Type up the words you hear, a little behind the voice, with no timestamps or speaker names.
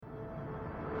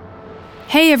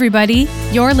Hey everybody,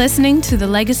 you're listening to the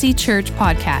Legacy Church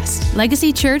podcast.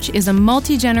 Legacy Church is a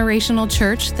multi-generational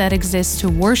church that exists to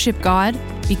worship God,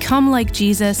 become like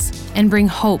Jesus, and bring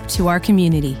hope to our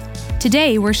community.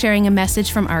 Today, we're sharing a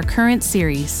message from our current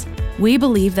series. We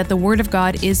believe that the Word of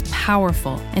God is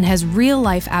powerful and has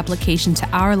real-life application to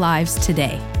our lives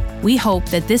today. We hope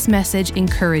that this message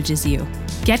encourages you.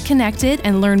 Get connected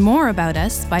and learn more about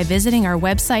us by visiting our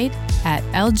website at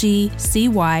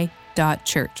lgcy.church.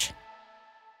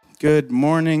 Good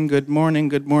morning,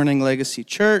 Legacy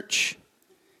Church.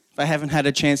 If I haven't had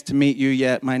a chance to meet you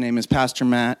yet, my name is Pastor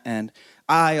Matt, and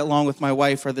I, along with my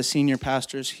wife, are the senior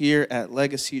pastors here at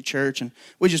Legacy Church, and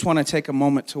we just want to take a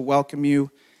moment to welcome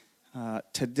you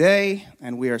today,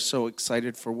 and we are so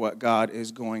excited for what God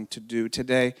is going to do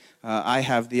today. I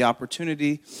have the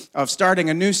opportunity of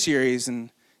starting a new series, and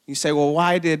you say, well,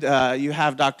 why did you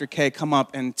have Dr. K come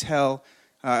up and tell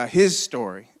his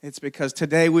story? It's because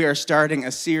today we are starting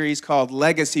a series called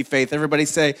Legacy Faith. Everybody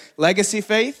say, Legacy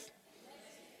Faith?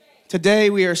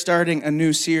 Today we are starting a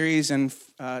new series, and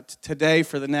today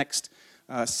for the next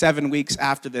 7 weeks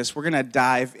after this, we're going to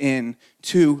dive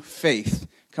into faith.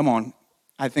 Come on,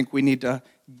 I think we need to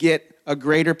get a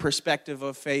greater perspective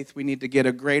of faith. We need to get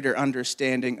a greater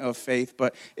understanding of faith.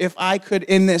 But if I could,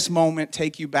 in this moment,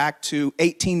 take you back to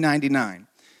 1899.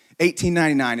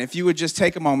 If you would just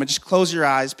take a moment, just close your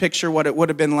eyes, picture what it would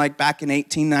have been like back in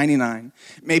 1899.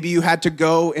 Maybe you had to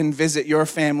go and visit your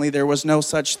family. There was no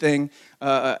such thing.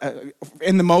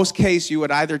 In the most case, you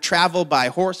would either travel by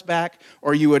horseback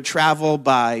or you would travel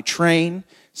by train.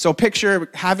 So picture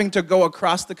having to go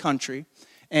across the country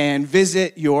and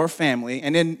visit your family,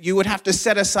 and then you would have to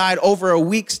set aside over a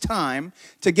week's time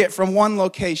to get from one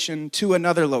location to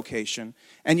another location.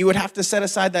 And you would have to set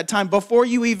aside that time before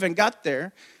you even got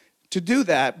there to do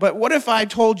that. But what if I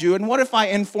told you, and what if I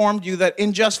informed you that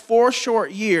in just 4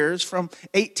 short years from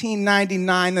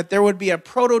 1899 that there would be a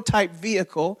prototype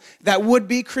vehicle that would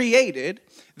be created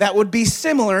that would be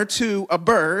similar to a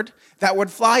bird that would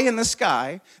fly in the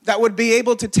sky, that would be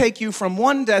able to take you from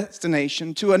one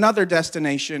destination to another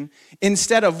destination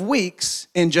instead of weeks,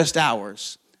 in just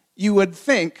hours? You would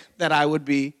think that I would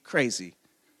be crazy.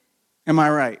 Am I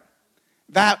right?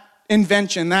 That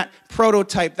invention, that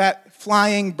prototype, that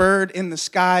flying bird in the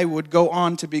sky would go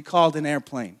on to be called an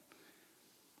airplane.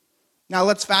 Now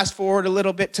let's fast forward a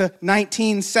little bit to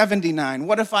 1979.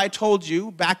 What if I told you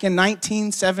back in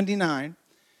 1979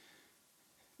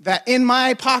 that in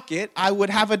my pocket I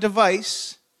would have a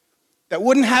device that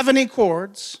wouldn't have any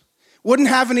cords, wouldn't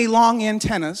have any long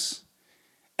antennas,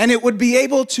 and it would be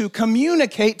able to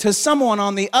communicate to someone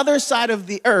on the other side of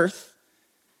the earth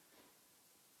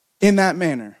in that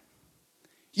manner?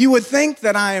 You would think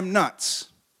that I am nuts.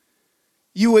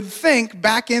 You would think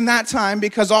back in that time,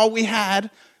 because all we had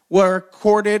were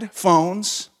corded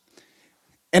phones,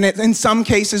 and in some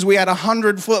cases we had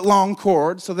 100-foot-long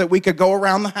cord so that we could go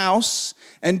around the house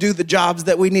and do the jobs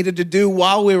that we needed to do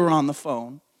while we were on the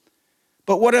phone.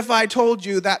 But what if I told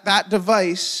you that that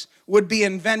device would be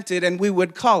invented and we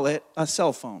would call it a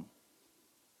cell phone?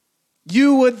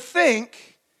 You would think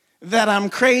that I'm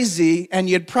crazy, and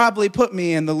you'd probably put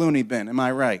me in the loony bin. Am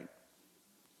I right?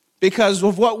 Because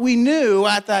of what we knew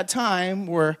at that time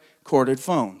were corded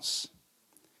phones.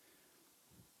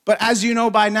 But as you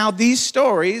know by now, these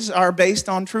stories are based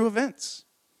on true events.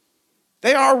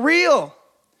 They are real.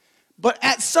 But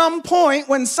at some point,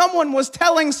 when someone was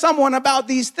telling someone about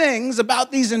these things,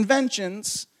 about these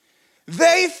inventions,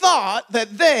 they thought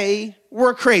that they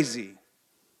were crazy.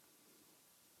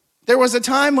 There was a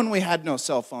time when we had no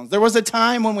cell phones. There was a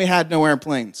time when we had no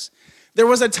airplanes. There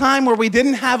was a time where we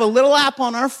didn't have a little app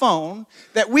on our phone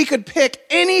that we could pick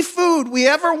any food we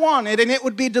ever wanted and it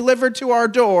would be delivered to our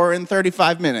door in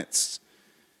 35 minutes.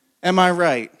 Am I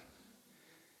right?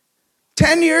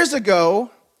 10 years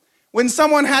ago, when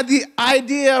someone had the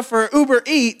idea for Uber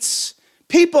Eats,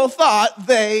 people thought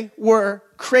they were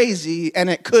crazy and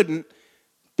it couldn't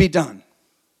be done.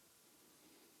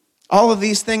 All of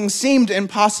these things seemed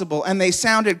impossible, and they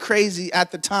sounded crazy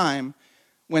at the time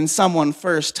when someone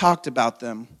first talked about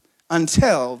them,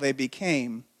 until they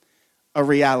became a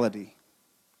reality.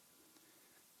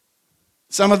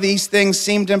 Some of these things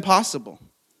seemed impossible.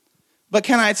 But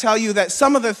can I tell you that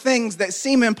some of the things that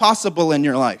seem impossible in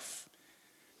your life,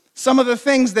 some of the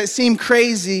things that seem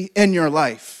crazy in your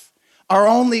life, are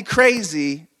only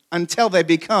crazy until they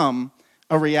become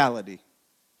a reality?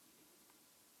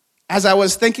 As I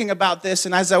was thinking about this,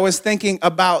 and as I was thinking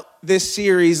about this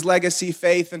series, Legacy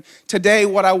Faith, and today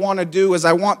what I want to do is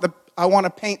I want to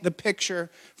paint the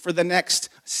picture for the next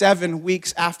 7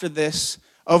 weeks after this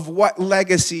of what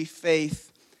legacy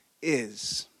faith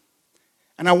is.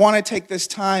 And I want to take this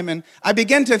time, and I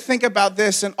began to think about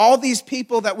this, and all these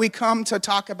people that we come to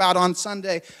talk about on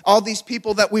Sunday, all these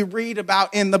people that we read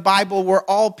about in the Bible were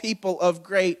all people of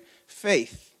great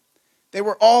faith. They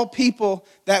were all people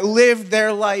that lived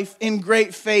their life in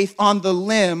great faith on the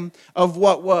limb of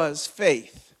what was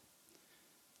faith.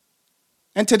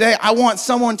 And today, I want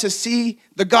someone to see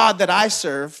the God that I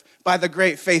serve by the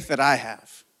great faith that I have.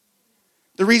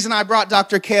 The reason I brought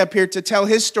Dr. K up here to tell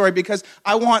his story, because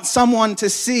I want someone to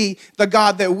see the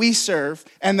God that we serve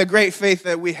and the great faith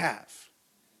that we have.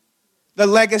 The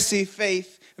legacy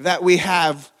faith that we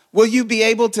have. Will you be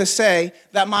able to say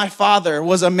that my father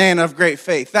was a man of great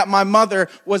faith, that my mother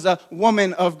was a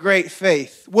woman of great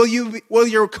faith? Will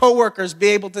your coworkers be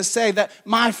able to say that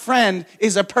my friend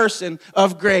is a person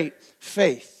of great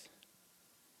faith?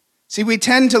 See, we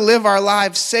tend to live our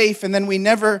lives safe, and then we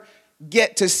never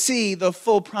get to see the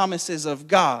full promises of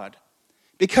God,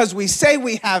 because we say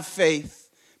we have faith,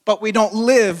 but we don't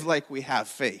live like we have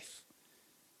faith.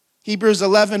 Hebrews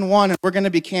 11:1, and we're going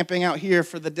to be camping out here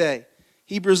for the day.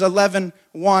 Hebrews 11:1,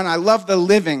 I love the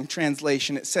Living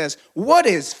Translation. It says, "What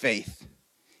is faith?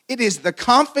 It is the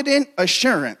confident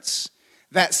assurance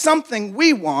that something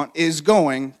we want is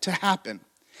going to happen.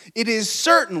 It is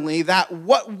certainly that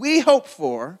what we hope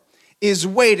for is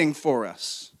waiting for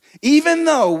us. Even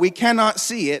though we cannot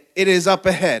see it, it is up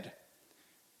ahead."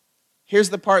 Here's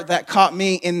the part that caught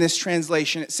me in this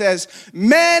translation. It says,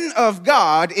 men of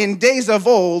God in days of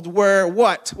old were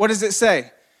what? What does it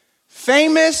say?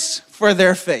 Famous for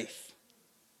their faith.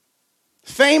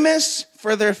 Famous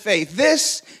for their faith.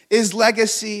 This is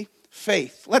legacy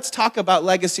faith. Let's talk about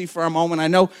legacy for a moment. I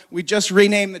know we just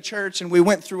renamed the church and we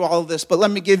went through all of this, but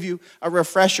let me give you a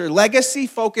refresher. Legacy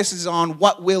focuses on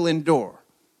what will endure.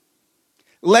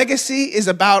 Legacy is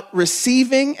about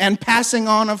receiving and passing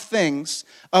on of things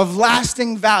of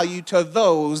lasting value to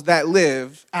those that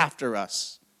live after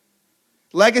us.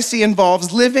 Legacy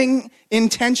involves living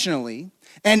intentionally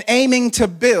and aiming to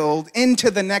build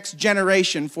into the next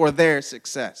generation for their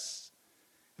success.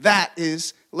 That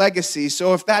is legacy.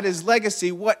 So if that is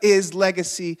legacy, what is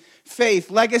legacy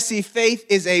faith? Legacy faith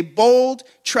is a bold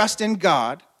trust in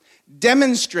God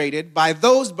demonstrated by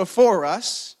those before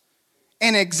us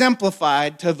and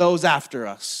exemplified to those after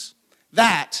us.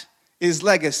 That is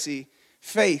legacy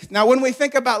faith. Now, when we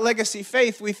think about legacy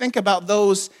faith, we think about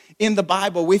those in the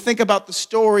Bible. We think about the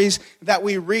stories that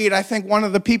we read. I think one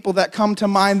of the people that come to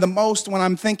mind the most when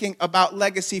I'm thinking about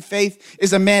legacy faith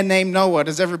is a man named Noah.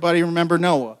 Does everybody remember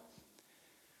Noah?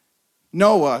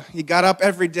 Noah, he got up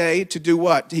every day to do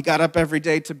what? He got up every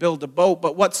day to build a boat.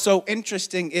 But what's so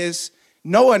interesting is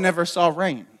Noah never saw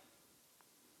rain.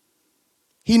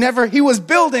 He was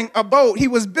building a boat. He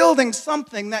was building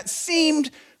something that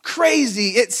seemed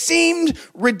crazy. It seemed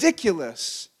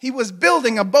ridiculous. He was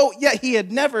building a boat, yet he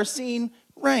had never seen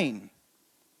rain.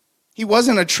 He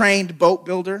wasn't a trained boat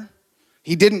builder.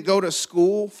 He didn't go to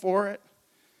school for it.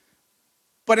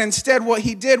 But instead, what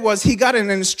he did was he got an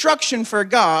instruction for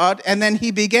God, and then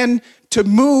he began to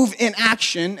move in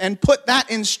action and put that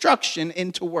instruction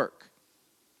into work.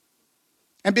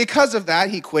 And because of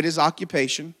that, he quit his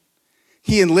occupation.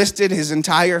 He enlisted his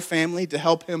entire family to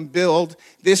help him build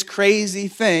this crazy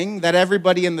thing that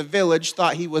everybody in the village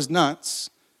thought he was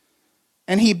nuts.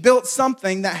 And he built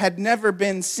something that had never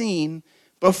been seen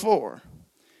before.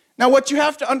 Now, what you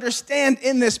have to understand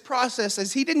in this process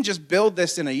is he didn't just build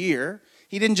this in a year.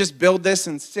 He didn't just build this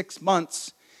in 6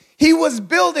 months. He was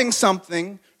building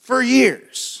something for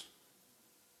years.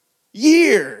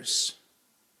 Years.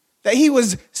 That he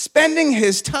was spending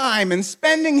his time and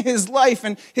spending his life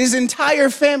and his entire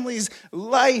family's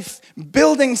life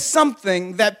building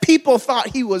something that people thought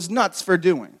he was nuts for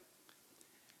doing.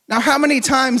 Now, how many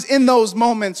times in those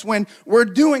moments when we're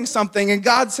doing something and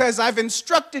God says, I've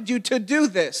instructed you to do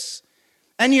this,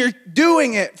 and you're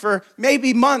doing it for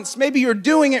maybe months, maybe you're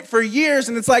doing it for years,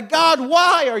 and it's like, God,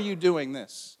 why are you doing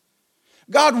this?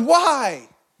 God, why?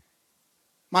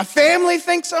 My family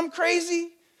thinks I'm crazy.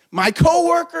 My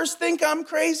coworkers think I'm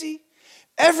crazy.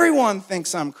 Everyone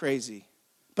thinks I'm crazy.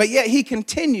 But yet he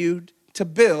continued to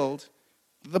build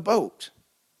the boat.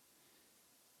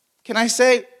 Can I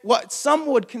say what some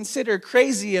would consider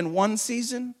crazy in one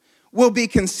season will be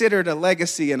considered a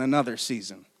legacy in another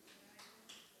season?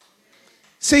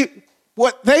 See,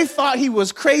 what they thought he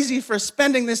was crazy for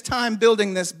spending this time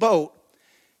building this boat,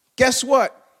 guess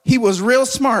what? He was real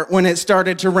smart when it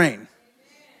started to rain.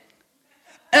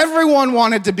 Everyone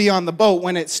wanted to be on the boat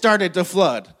when it started to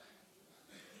flood.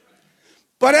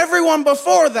 But everyone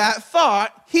before that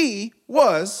thought he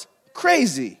was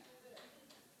crazy.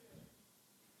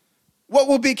 What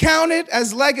will be counted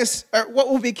as legacy, or what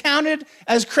will be counted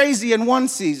as crazy in one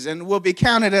season will be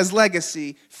counted as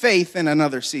legacy, faith in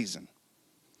another season.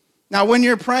 Now, when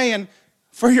you're praying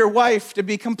for your wife to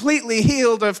be completely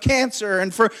healed of cancer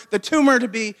and for the tumor to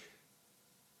be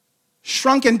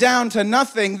shrunken down to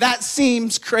nothing, that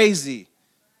seems crazy.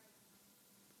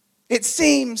 It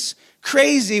seems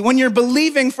crazy when you're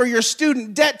believing for your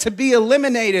student debt to be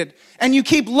eliminated and you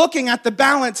keep looking at the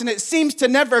balance and it seems to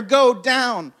never go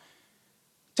down.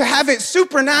 To have it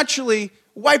supernaturally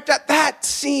wiped out, that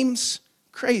seems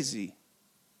crazy.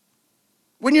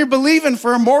 When you're believing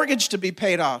for a mortgage to be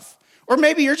paid off, or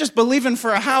maybe you're just believing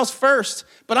for a house first,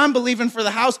 but I'm believing for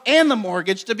the house and the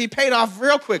mortgage to be paid off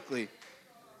real quickly.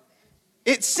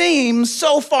 It seems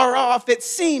so far off, it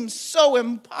seems so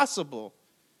impossible.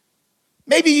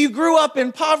 Maybe you grew up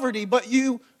in poverty, but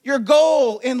your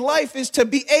goal in life is to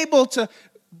be able to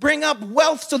bring up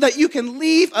wealth so that you can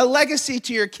leave a legacy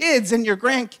to your kids and your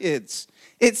grandkids.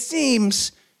 It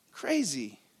seems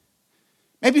crazy.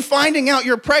 Maybe finding out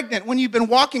you're pregnant when you've been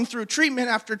walking through treatment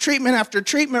after treatment after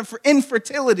treatment for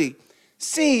infertility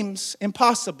seems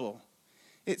impossible.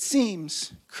 It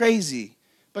seems crazy.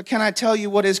 But can I tell you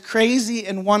what is crazy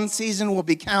in one season will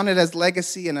be counted as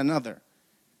legacy in another?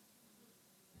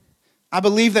 I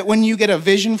believe that when you get a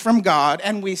vision from God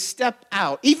and we step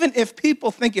out, even if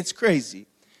people think it's crazy.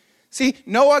 See,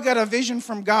 Noah got a vision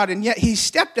from God, and yet he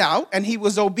stepped out and he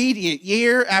was obedient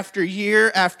year after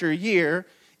year after year,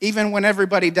 even when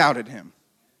everybody doubted him.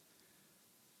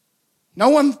 No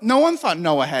one thought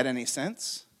Noah had any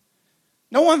sense.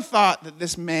 No one thought that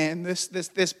this man,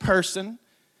 this person,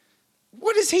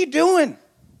 what is he doing?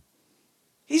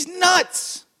 He's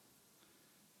nuts.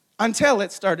 Until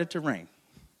it started to rain.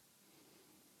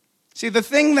 See, the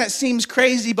thing that seems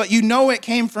crazy, but you know it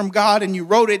came from God and you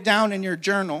wrote it down in your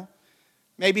journal,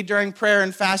 maybe during prayer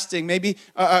and fasting, maybe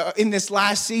in this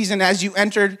last season as you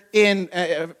entered in,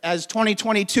 as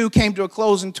 2022 came to a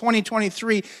close and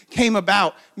 2023 came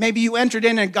about. Maybe you entered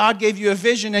in and God gave you a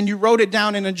vision and you wrote it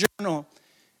down in a journal.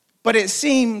 But it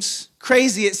seems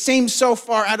crazy. It seems so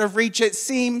far out of reach. It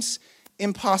seems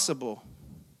impossible.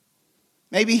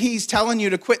 Maybe he's telling you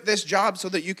to quit this job so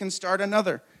that you can start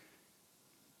another.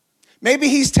 Maybe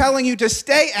he's telling you to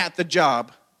stay at the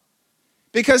job.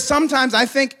 Because sometimes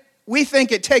we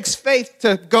think it takes faith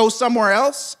to go somewhere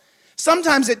else.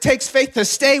 Sometimes it takes faith to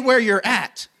stay where you're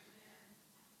at.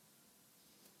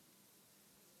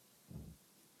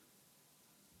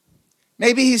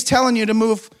 Maybe he's telling you to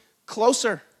move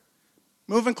closer.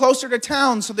 Moving closer to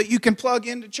town so that you can plug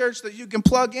into church, that you can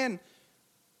plug in.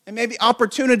 And maybe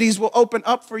opportunities will open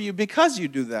up for you because you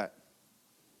do that.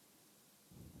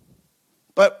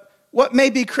 But what may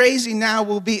be crazy now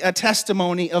will be a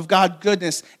testimony of God's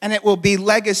goodness, and it will be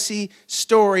legacy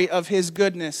story of his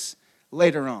goodness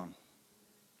later on.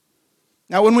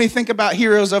 Now, when we think about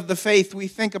heroes of the faith, we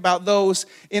think about those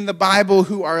in the Bible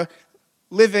who are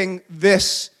living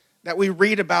this that we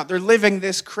read about. They're living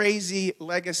this crazy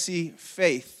legacy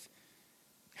faith.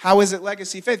 How is it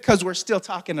legacy faith? Because we're still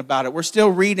talking about it. We're still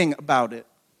reading about it.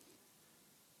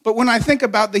 But when I think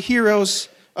about the heroes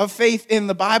of faith in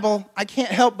the Bible, I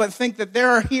can't help but think that there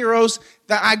are heroes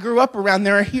that I grew up around.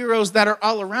 There are heroes that are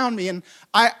all around me. And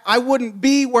I wouldn't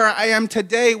be where I am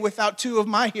today without two of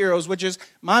my heroes, which is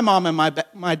my mom and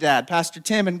my dad, Pastor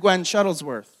Tim and Gwen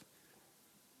Shuttlesworth.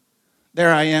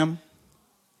 There I am.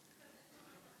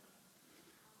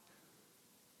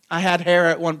 I had hair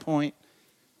at one point.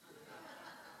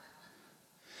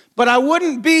 But I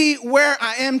wouldn't be where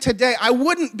I am today. I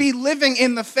wouldn't be living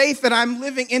in the faith that I'm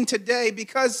living in today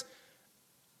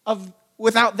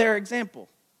without their example.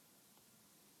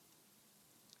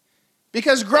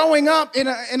 Because growing up in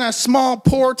a small,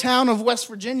 poor town of West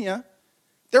Virginia,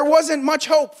 there wasn't much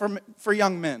hope for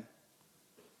young men.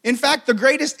 In fact, the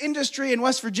greatest industry in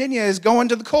West Virginia is going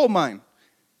to the coal mine.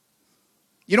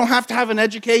 You don't have to have an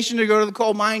education to go to the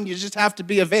coal mine. You just have to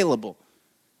be available.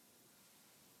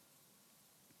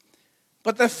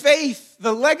 But the faith,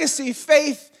 the legacy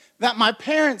faith that my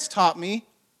parents taught me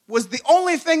was the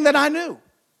only thing that I knew.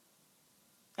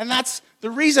 And that's the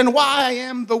reason why I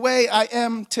am the way I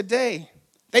am today.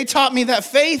 They taught me that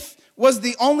faith was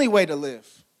the only way to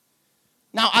live.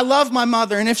 Now, I love my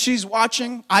mother, and if she's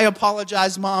watching, I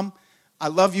apologize, Mom. I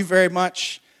love you very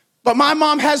much. But my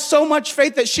mom has so much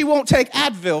faith that she won't take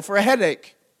Advil for a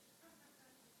headache.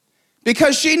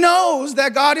 Because she knows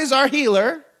that God is our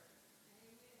healer.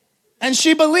 And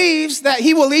she believes that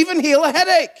he will even heal a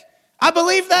headache. I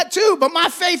believe that too, but my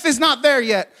faith is not there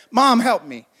yet. Mom, help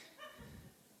me.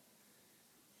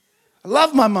 I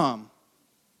love my mom.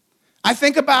 I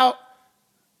think about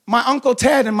my Uncle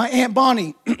Ted and my Aunt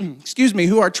Bonnie,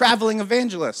 who are traveling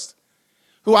evangelists,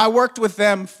 who I worked with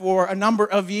them for a number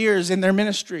of years in their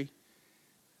ministry.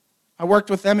 I worked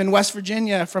with them in West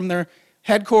Virginia from their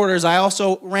headquarters. I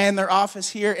also ran their office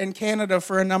here in Canada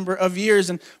for a number of years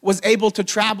and was able to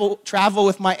travel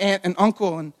with my aunt and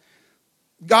uncle. And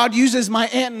God uses my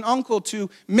aunt and uncle to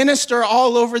minister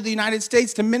all over the United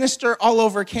States, to minister all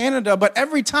over Canada. But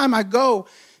every time I go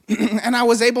and I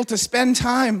was able to spend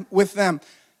time with them,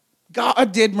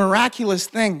 God did miraculous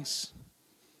things.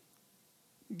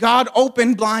 God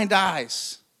opened blind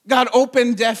eyes. God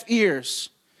opened deaf ears.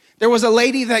 There was a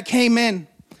lady that came in.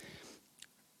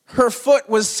 Her foot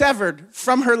was severed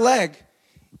from her leg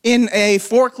in a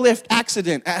forklift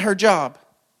accident at her job.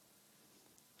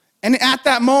 And at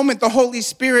that moment, the Holy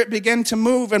Spirit began to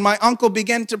move, and my uncle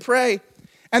began to pray.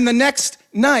 And the next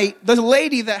night, the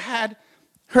lady that had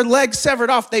her leg severed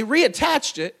off, they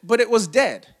reattached it, but it was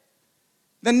dead.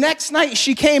 The next night,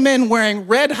 she came in wearing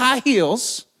red high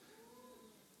heels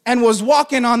and was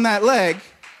walking on that leg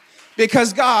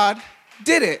because God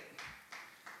did it.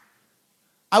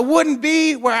 I wouldn't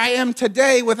be where I am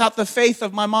today without the faith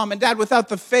of my mom and dad, without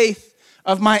the faith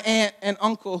of my aunt and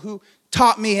uncle who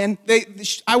taught me. And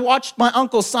I watched my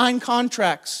uncle sign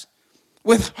contracts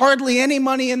with hardly any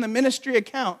money in the ministry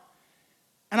account.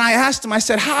 And I asked him, I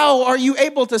said, how are you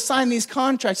able to sign these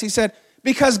contracts? He said,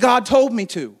 because God told me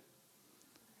to.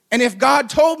 And if God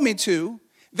told me to,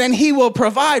 then he will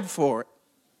provide for it.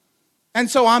 And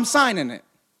so I'm signing it.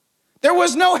 There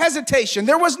was no hesitation.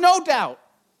 There was no doubt.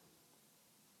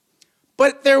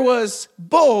 But there was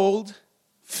bold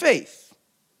faith.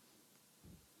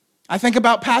 I think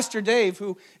about Pastor Dave,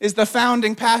 who is the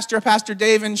founding pastor, Pastor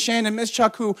Dave and Shannon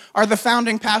Mischuk, who are the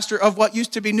founding pastor of what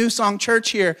used to be New Song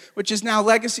Church here, which is now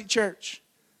Legacy Church.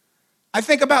 I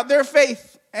think about their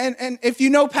faith. And if you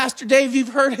know Pastor Dave,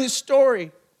 you've heard his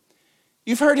story.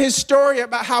 You've heard his story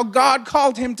about how God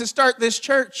called him to start this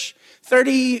church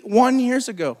 31 years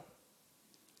ago.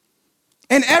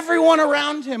 And everyone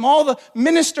around him, all the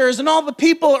ministers and all the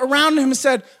people around him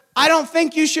said, I don't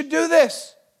think you should do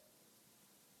this.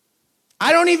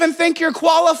 I don't even think you're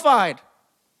qualified.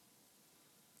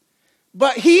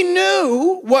 But he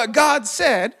knew what God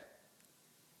said,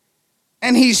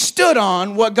 and he stood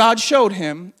on what God showed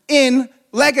him in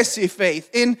legacy faith,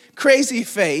 in crazy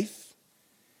faith.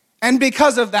 And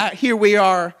because of that, here we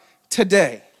are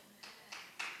today.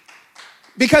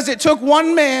 Because it took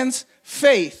one man's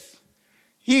faith.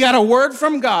 He got a word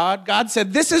from God. God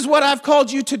said, this is what I've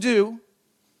called you to do,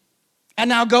 and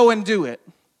now go and do it.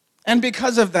 And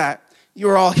because of that,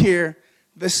 you're all here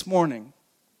this morning.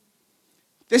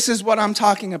 This is what I'm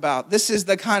talking about. This is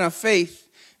the kind of faith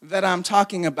that I'm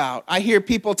talking about. I hear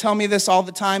people tell me this all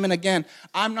the time, and again,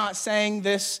 I'm not saying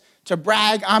this to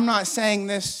brag. I'm not saying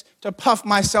this to puff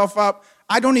myself up.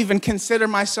 I don't even consider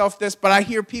myself this, but I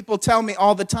hear people tell me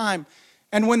all the time.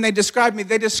 And when they describe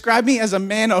me as a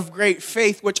man of great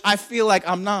faith, which I feel like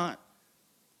I'm not.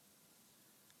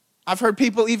 I've heard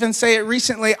people even say it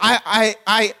recently,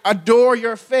 I adore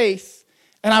your faith,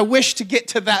 and I wish to get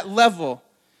to that level.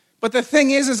 But the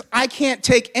thing is I can't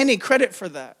take any credit for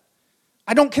that.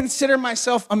 I don't consider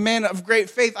myself a man of great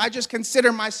faith. I just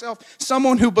consider myself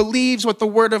someone who believes what the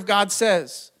Word of God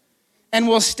says and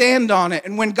will stand on it.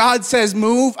 And when God says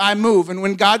move, I move. And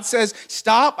when God says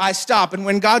stop, I stop. And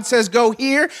when God says go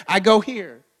here, I go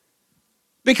here.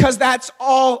 Because that's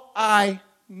all I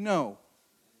know.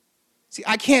 See,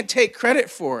 I can't take credit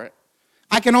for it.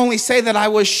 I can only say that I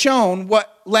was shown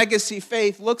what legacy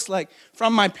faith looks like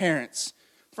from my parents,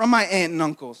 from my aunt and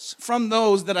uncles, from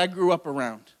those that I grew up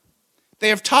around. They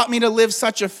have taught me to live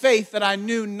such a faith that I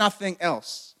knew nothing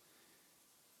else.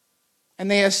 And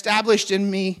they established in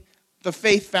me the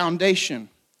faith foundation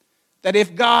that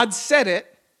if God said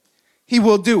it, he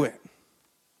will do it.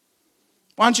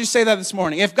 Why don't you say that this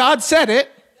morning? If God said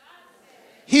it,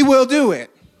 he will do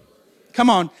it. Come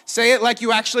on, say it like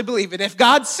you actually believe it. If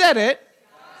God said it,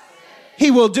 he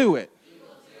will do it.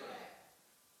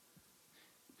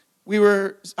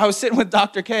 I was sitting with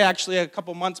Dr. K actually a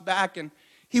couple months back, and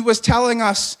he was telling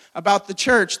us about the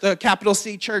church, the capital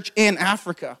C church in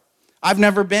Africa. I've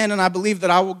never been, and I believe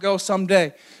that I will go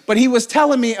someday. But he was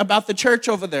telling me about the church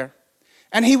over there.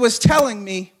 And he was telling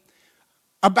me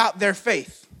about their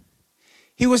faith.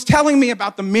 He was telling me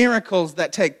about the miracles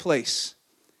that take place.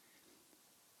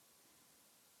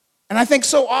 And I think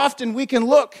so often we can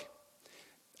look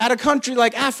at a country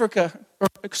like Africa,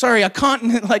 a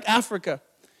continent like Africa,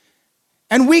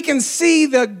 and we can see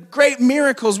the great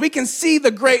miracles. We can see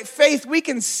the great faith. We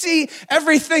can see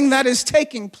everything that is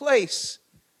taking place.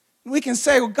 We can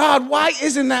say, well, God, why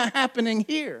isn't that happening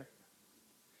here?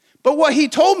 But what he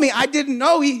told me, I didn't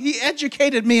know. He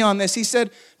educated me on this. He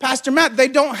said, Pastor Matt, they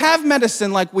don't have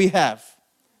medicine like we have.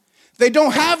 They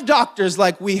don't have doctors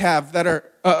like we have that are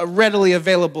readily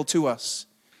available to us.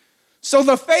 So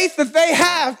the faith that they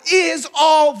have is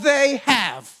all they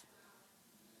have.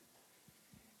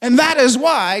 And that is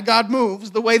why God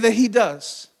moves the way that he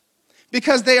does.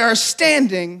 Because they are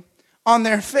standing on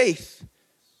their faith.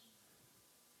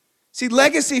 See,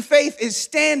 legacy faith is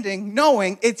standing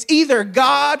knowing it's either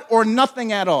God or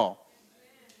nothing at all.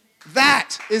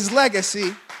 That is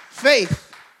legacy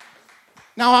faith.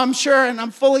 Now, I'm sure and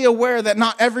I'm fully aware that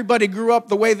not everybody grew up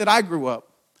the way that I grew up.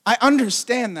 I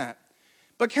understand that.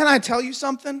 But can I tell you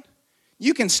something?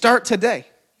 You can start today.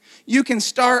 You can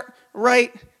start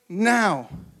right now.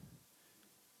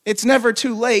 It's never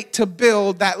too late to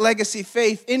build that legacy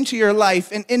faith into your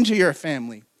life and into your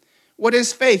family. What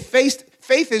is faith?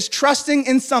 Faith is trusting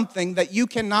in something that you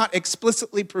cannot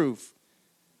explicitly prove.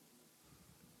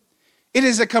 It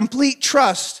is a complete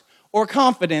trust or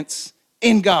confidence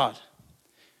in God.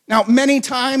 Now, many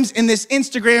times in this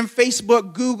Instagram,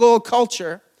 Facebook, Google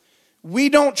culture, we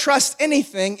don't trust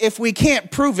anything if we can't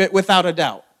prove it without a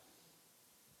doubt.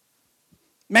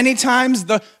 Many times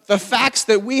the facts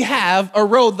that we have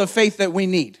erode the faith that we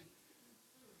need.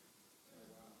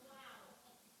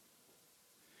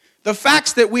 The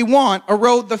facts that we want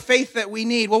erode the faith that we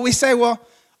need. Well, we say, well,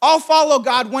 I'll follow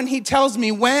God when he tells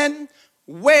me when,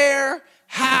 where,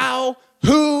 how,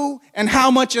 who, and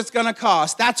how much it's going to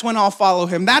cost. That's when I'll follow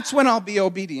him. That's when I'll be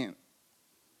obedient.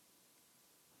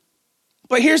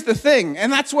 But here's the thing,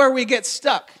 and that's where we get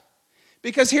stuck.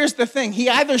 Because here's the thing. He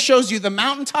either shows you the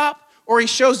mountaintop or he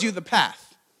shows you the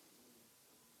path.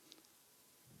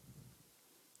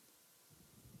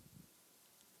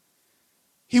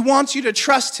 He wants you to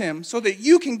trust him so that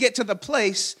you can get to the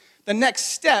place, the next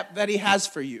step that he has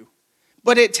for you.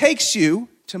 But it takes you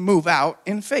to move out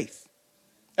in faith.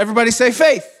 Everybody say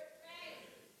faith.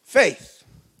 Faith.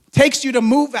 Takes you to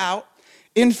move out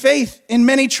in faith. In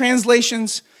many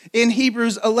translations in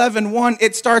Hebrews 11:1,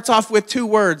 it starts off with two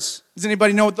words. Does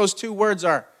anybody know what those two words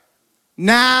are?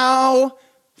 Now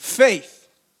faith.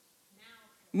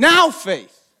 Now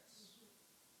faith.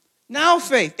 Now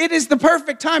faith. It is the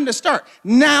perfect time to start.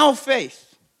 Now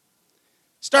faith.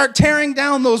 Start tearing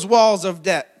down those walls of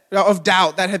doubt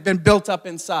that have been built up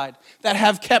inside, that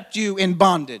have kept you in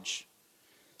bondage.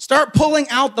 Start pulling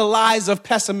out the lies of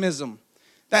pessimism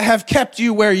that have kept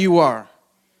you where you are.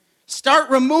 Start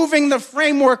removing the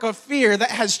framework of fear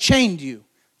that has chained you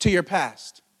to your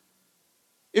past.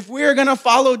 If we're going to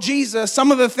follow Jesus,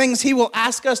 some of the things he will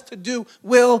ask us to do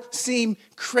will seem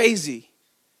crazy.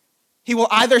 He will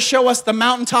either show us the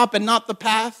mountaintop and not the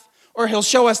path, or he'll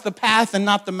show us the path and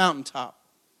not the mountaintop.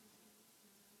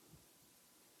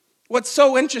 What's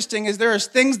so interesting is there are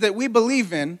things that we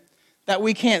believe in that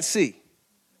we can't see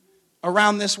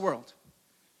around this world.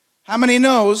 How many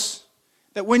knows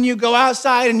that when you go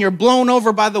outside and you're blown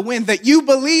over by the wind, that you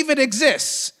believe it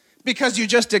exists because you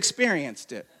just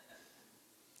experienced it?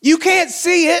 You can't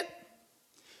see it,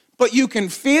 but you can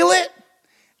feel it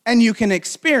and you can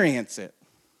experience it.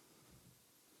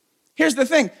 Here's the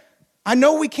thing. I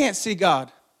know we can't see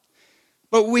God,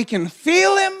 but we can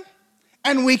feel him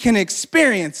and we can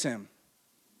experience him.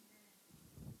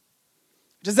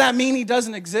 Does that mean he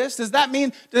doesn't exist? Does that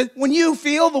mean that when you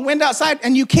feel the wind outside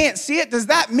and you can't see it, does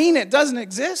that mean it doesn't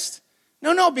exist?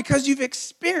 No, because you've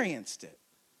experienced it.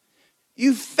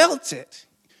 You've felt it.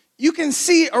 You can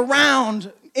see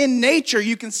around in nature,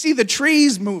 you can see the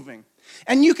trees moving.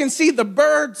 And you can see the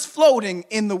birds floating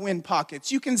in the wind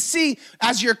pockets. You can see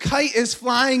as your kite is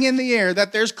flying in the air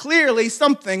that there's clearly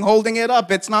something holding it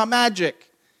up. It's not magic.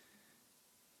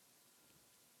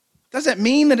 Does it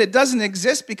mean that it doesn't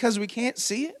exist because we can't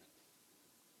see it?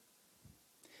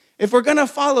 If we're going to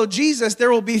follow Jesus,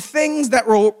 there will be things that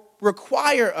will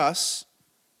require us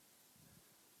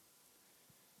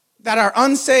that our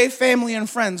unsaved family and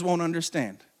friends won't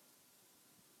understand.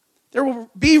 There will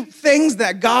be things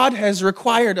that God has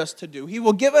required us to do. He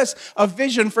will give us a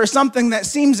vision for something that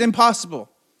seems impossible.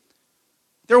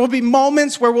 There will be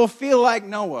moments where we'll feel like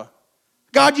Noah.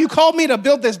 God, you called me to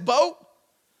build this boat?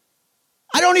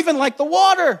 I don't even like the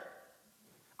water.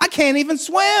 I can't even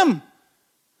swim.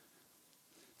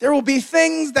 There will be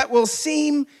things that will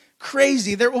seem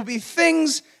crazy. There will be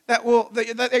things that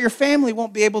your family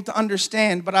won't be able to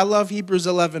understand. But I love Hebrews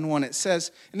 11:1. It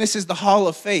says, and this is the hall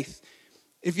of faith.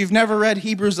 If you've never read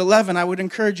Hebrews 11, I would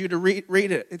encourage you to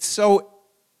read it. It's so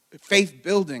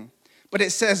faith-building. But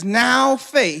it says, now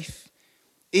faith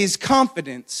is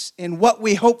confidence in what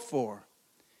we hope for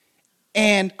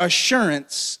and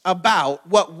assurance about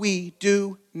what we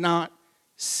do not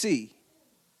see.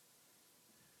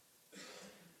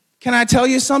 Can I tell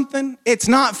you something? It's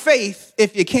not faith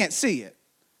if you can't see it.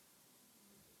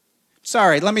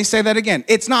 Sorry, let me say that again.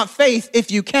 It's not faith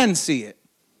if you can see it.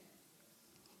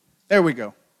 There we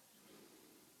go.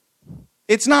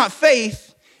 It's not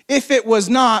faith if it was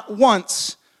not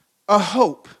once a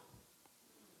hope.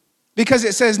 Because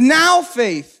it says, now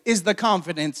faith is the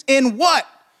confidence in what?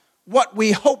 What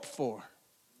we hope for.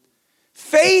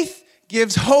 Faith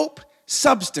gives hope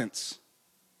substance.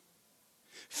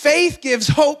 Faith gives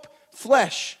hope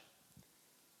flesh.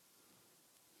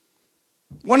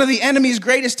 One of the enemy's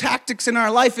greatest tactics in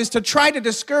our life is to try to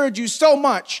discourage you so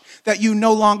much that you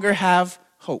no longer have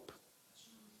hope.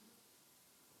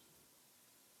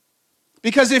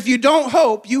 Because if you don't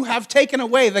hope, you have taken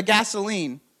away the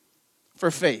gasoline for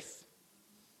faith.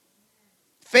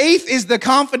 Faith is the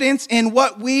confidence in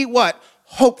what we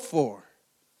hope for.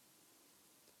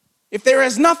 If there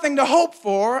is nothing to hope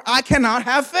for, I cannot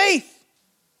have faith.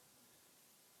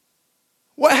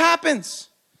 What happens?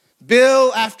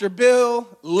 Bill after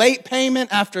bill, late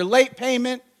payment after late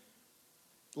payment,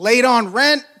 late on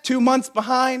rent, 2 months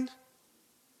behind,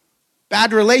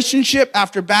 bad relationship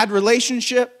after bad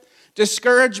relationship,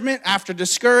 discouragement after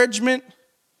discouragement.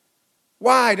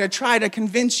 Why? To try to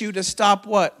convince you to stop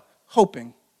what?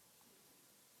 Hoping.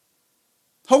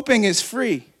 Hoping is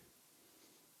free.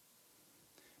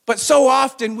 But so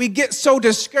often we get so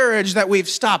discouraged that we've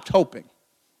stopped hoping.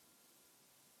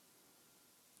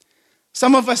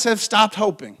 Some of us have stopped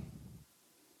hoping.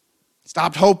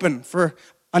 Stopped hoping for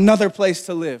another place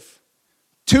to live.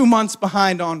 2 months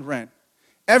behind on rent.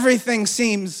 Everything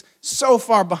seems so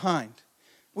far behind.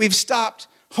 We've stopped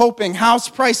hoping. House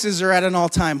prices are at an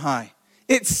all-time high.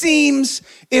 It seems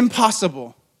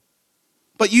impossible.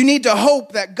 But you need to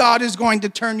hope that God is going to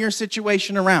turn your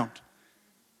situation around.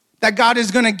 That God is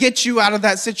going to get you out of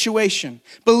that situation.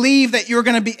 Believe that you're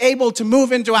going to be able to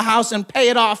move into a house and pay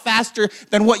it off faster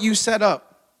than what you set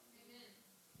up. Amen.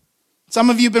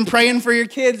 Some of you have been praying for your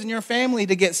kids and your family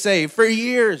to get saved for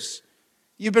years.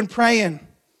 You've been praying.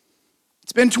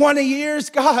 It's been 20 years.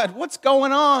 God, what's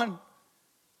going on?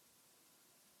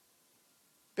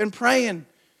 Been praying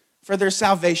for their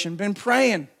salvation. Been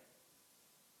praying.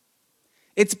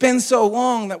 It's been so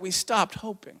long that we stopped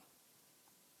hoping.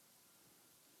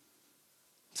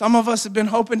 Some of us have been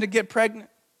hoping to get pregnant.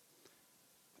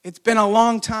 It's been a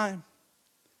long time.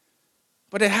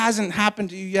 But it hasn't happened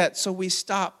to you yet, so we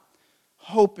stop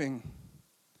hoping.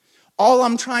 All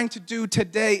I'm trying to do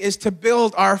today is to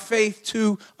build our faith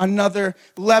to another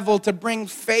level, to bring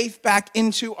faith back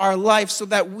into our life so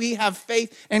that we have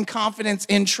faith and confidence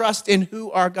and trust in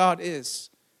who our God is.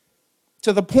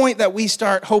 To the point that we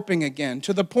start hoping again,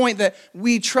 to the point that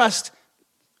we trust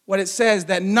what it says,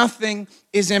 that nothing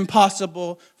is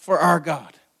impossible for our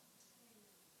God.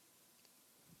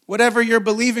 Whatever you're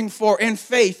believing for in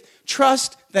faith,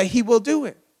 trust that He will do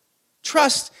it.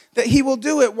 Trust that He will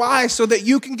do it. Why? So that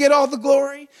you can get all the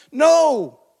glory?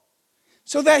 No.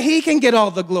 So that He can get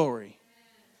all the glory.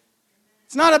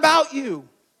 It's not about you.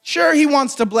 Sure, He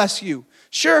wants to bless you.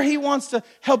 Sure, He wants to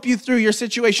help you through your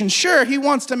situation. Sure, He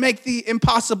wants to make the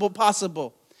impossible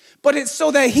possible. But it's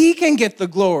so that He can get the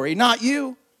glory, not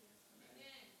you.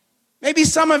 Maybe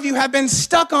some of you have been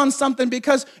stuck on something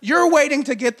because you're waiting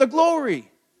to get the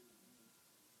glory.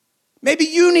 Maybe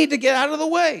you need to get out of the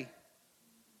way.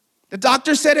 The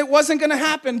doctor said it wasn't going to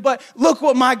happen, but look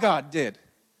what my God did.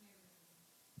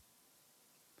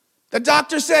 The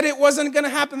doctor said it wasn't going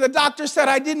to happen. The doctor said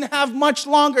I didn't have much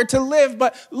longer to live,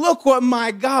 but look what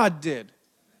my God did.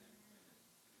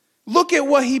 Look at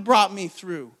what He brought me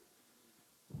through.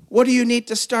 What do you need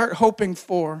to start hoping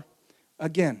for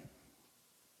again?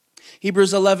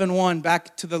 Hebrews 11:1,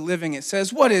 back to the living, it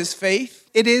says, what is faith?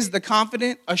 It is the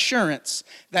confident assurance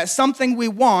that something we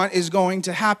want is going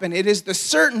to happen. It is the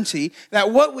certainty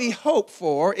that what we hope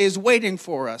for is waiting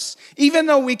for us. Even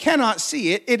though we cannot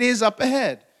see it, it is up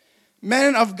ahead.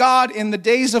 Men of God in the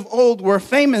days of old were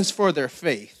famous for their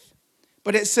faith.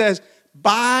 But it says,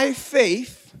 by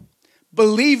faith,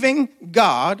 believing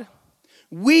God,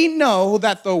 we know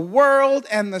that the world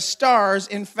and the stars,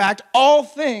 in fact, all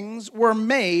things were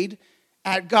made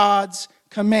at God's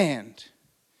command,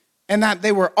 and that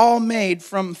they were all made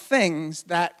from things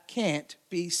that can't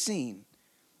be seen.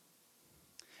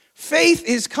 Faith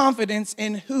is confidence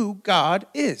in who God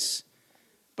is.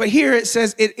 But here it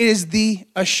says it is the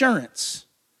assurance.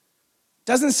 It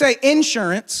doesn't say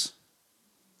insurance.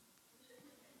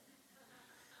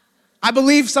 I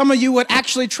believe some of you would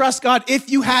actually trust God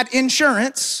if you had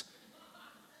insurance.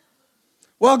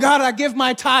 Well, God, I give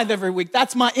my tithe every week.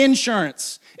 That's my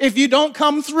insurance. If you don't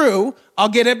come through, I'll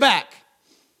get it back.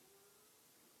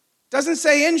 It doesn't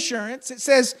say insurance. It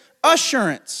says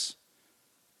assurance.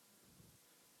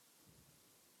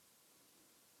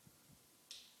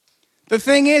 The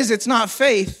thing is, it's not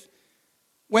faith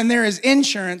when there is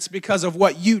insurance because of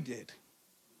what you did.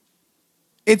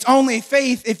 It's only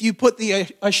faith if you put the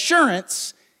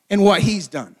assurance in what he's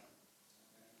done.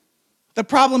 The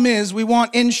problem is we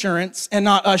want insurance and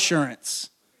not assurance.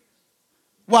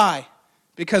 Why?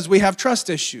 Because we have trust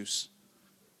issues.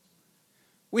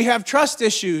 We have trust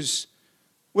issues,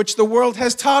 which the world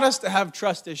has taught us to have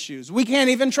trust issues. We can't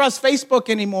even trust Facebook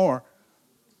anymore.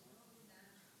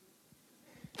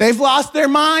 They've lost their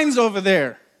minds over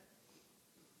there.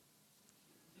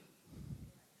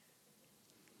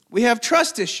 We have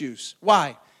trust issues.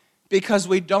 Why? Because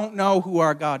we don't know who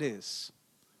our God is.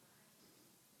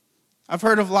 I've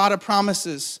heard of a lot of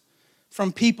promises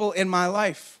from people in my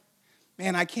life.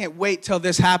 Man, I can't wait till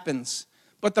this happens.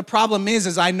 But the problem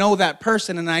is I know that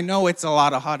person and I know it's a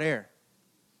lot of hot air.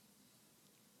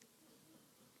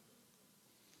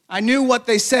 I knew what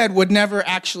they said would never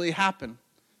actually happen.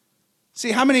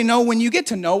 See, how many know when you get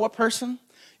to know a person,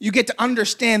 you get to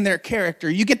understand their character.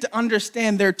 You get to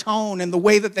understand their tone and the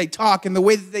way that they talk and the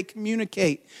way that they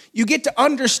communicate. You get to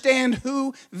understand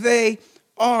who they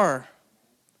are.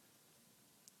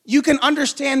 You can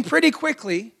understand pretty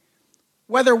quickly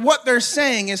whether what they're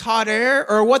saying is hot air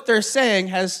or what they're saying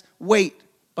has weight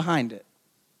behind it.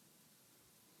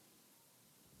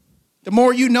 The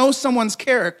more you know someone's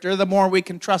character, the more we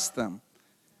can trust them.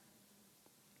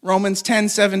 Romans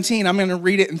 10:17, I'm going to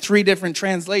read it in 3 different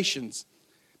translations.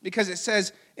 Because it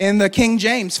says in the King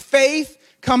James, faith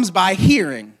comes by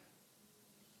hearing.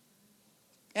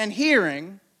 And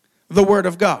hearing the word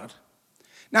of God.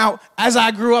 Now, as I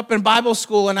grew up in Bible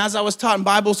school and as I was taught in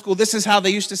Bible school, this is how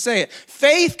they used to say it.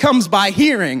 Faith comes by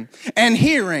hearing and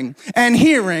hearing and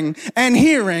hearing and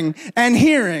hearing and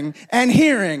hearing and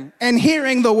hearing and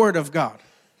hearing the word of God.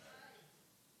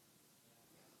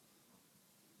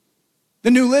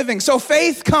 The New Living. So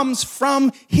faith comes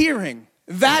from hearing.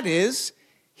 That is,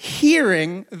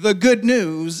 hearing the good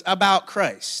news about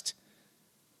Christ.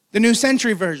 The New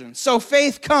Century Version. So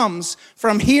faith comes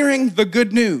from hearing the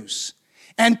good news.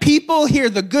 And people hear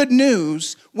the good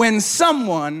news when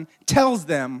someone tells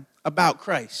them about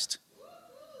Christ.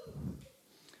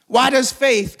 Why does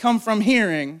faith come from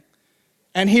hearing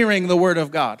and hearing the word of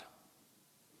God?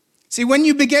 See, when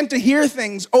you begin to hear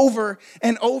things over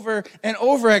and over and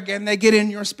over again, they get in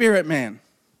your spirit, man.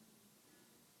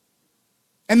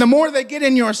 And the more they get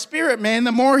in your spirit, man,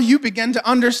 the more you begin to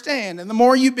understand and the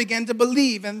more you begin to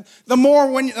believe. And the more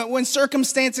when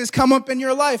circumstances come up in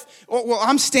your life, well,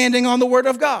 I'm standing on the word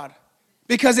of God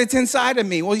because it's inside of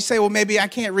me. Well, you say, well, maybe I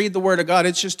can't read the word of God.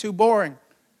 It's just too boring.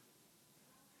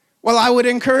 Well, I would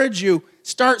encourage you,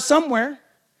 start somewhere.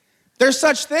 There's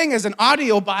such thing as an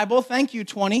audio Bible. Thank you,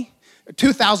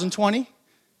 2020.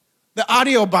 The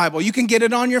audio Bible, you can get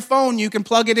it on your phone. You can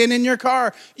plug it in your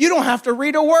car. You don't have to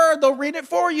read a word. They'll read it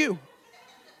for you.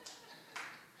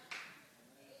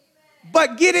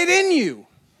 But get it in you.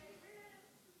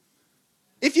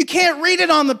 If you can't read it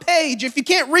on the page, if you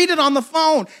can't read it on the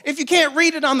phone, if you can't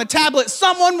read it on the tablet,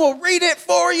 someone will read it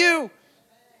for you.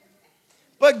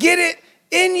 But get it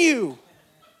in you.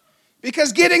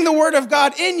 Because getting the word of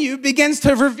God in you begins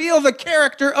to reveal the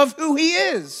character of who he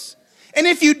is. And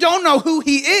if you don't know who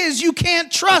he is, you can't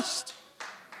trust.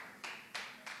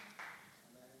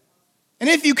 And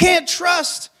if you can't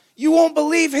trust, you won't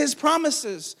believe his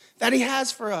promises that he has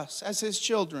for us as his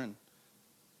children.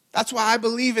 That's why I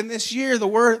believe in this year, the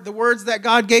words that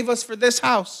God gave us for this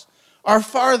house are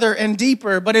farther and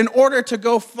deeper. But in order to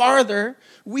go farther,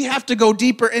 we have to go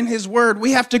deeper in his word.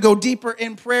 We have to go deeper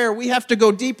in prayer. We have to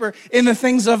go deeper in the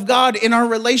things of God, in our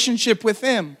relationship with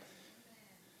him.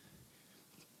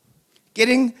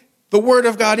 Getting the word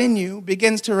of God in you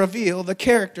begins to reveal the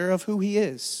character of who he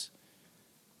is.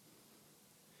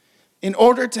 In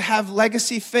order to have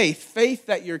legacy faith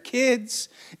that your kids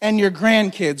and your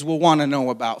grandkids will want to know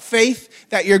about, faith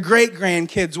that your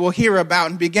great-grandkids will hear about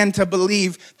and begin to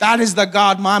believe, that is the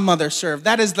God my mother served,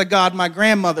 that is the God my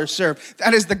grandmother served,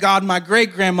 that is the God my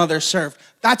great-grandmother served.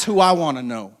 That's who I want to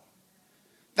know.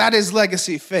 That is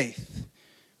legacy faith.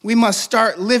 We must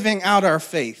start living out our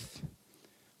faith.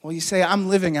 Well, you say, I'm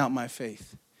living out my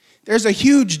faith. There's a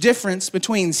huge difference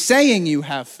between saying you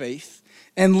have faith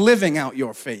and living out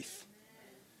your faith.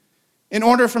 In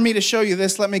order for me to show you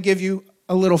this, let me give you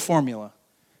a little formula.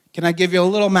 Can I give you a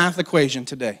little math equation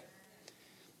today?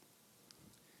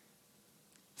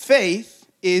 Faith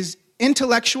is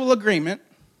intellectual agreement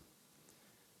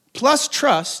plus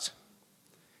trust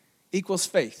equals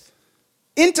faith.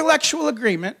 Intellectual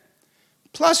agreement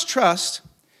plus trust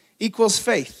equals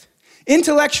faith.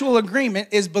 Intellectual agreement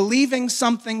is believing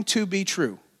something to be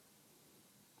true.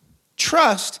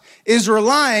 Trust is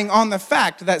relying on the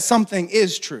fact that something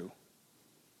is true.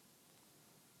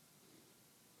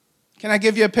 Can I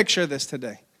give you a picture of this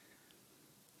today?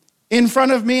 In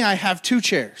front of me, I have 2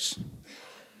 chairs.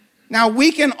 Now,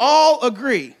 we can all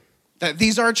agree that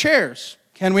these are chairs,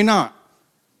 can we not?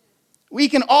 We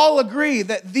can all agree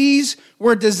that these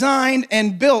were designed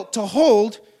and built to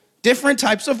hold different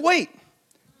types of weight,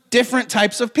 different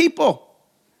types of people.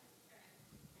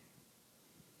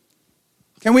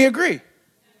 Can we agree?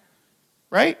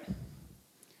 Right?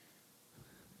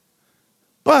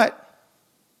 But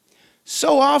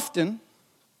so often,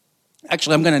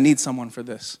 actually, I'm going to need someone for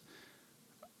this.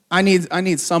 I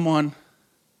need someone.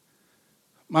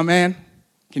 My man,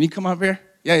 can you come up here?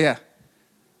 Yeah.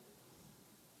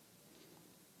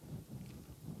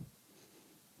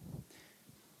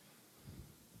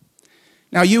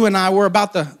 Now, you and I, we're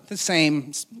about the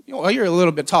same. Well, you're a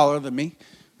little bit taller than me.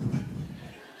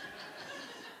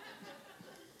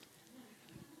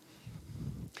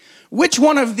 Which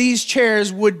one of these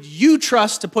chairs would you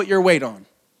trust to put your weight on?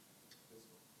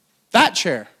 That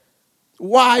chair.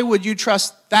 Why would you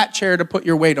trust that chair to put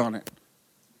your weight on it?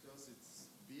 Because it's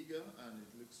bigger and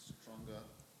it looks stronger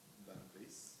than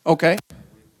this. Okay.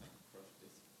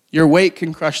 Your weight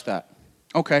can crush that.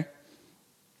 Okay.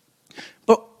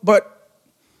 But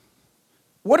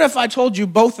what if I told you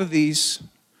both of these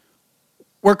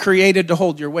were created to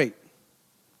hold your weight?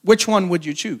 Which one would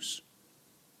you choose?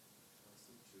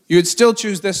 You would still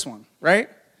choose this one, right?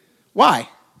 Why?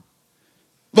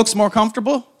 Looks more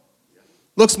comfortable?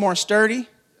 Looks more sturdy?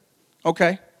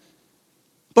 Okay.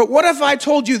 But what if I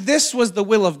told you this was the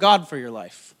will of God for your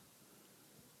life?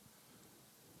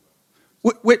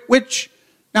 Which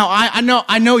now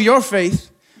I know your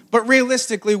faith, but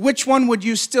realistically, which one would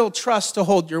you still trust to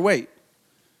hold your weight?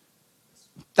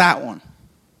 That one.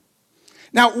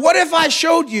 Now, what if I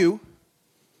showed you,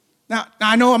 now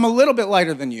I know I'm a little bit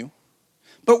lighter than you,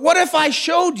 but what if I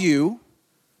showed you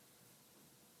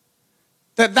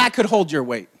that could hold your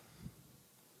weight?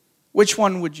 Which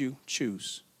one would you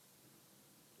choose?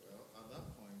 Well, at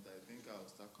that point, I think I'll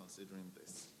start considering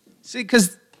this. See,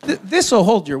 because this will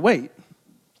hold your weight.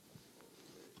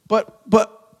 But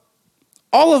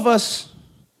all of us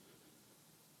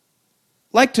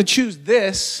like to choose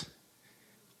this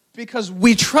because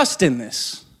we trust in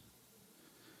this.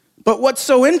 But what's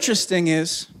so interesting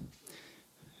is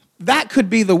that could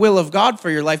be the will of God for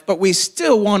your life, but we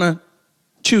still want to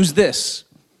choose this.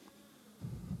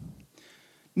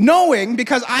 Knowing,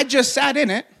 because I just sat in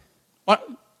it,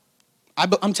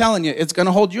 I'm telling you, it's going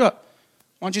to hold you up.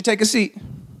 Why don't you take a seat?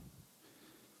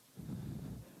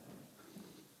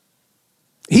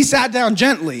 He sat down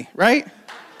gently, right?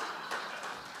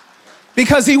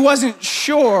 Because he wasn't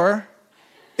sure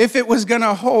if it was going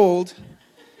to hold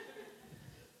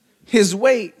his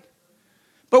weight.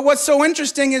 But what's so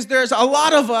interesting is there's a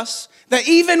lot of us that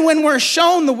even when we're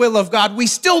shown the will of God, we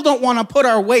still don't want to put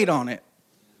our weight on it.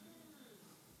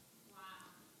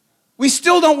 We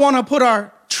still don't want to put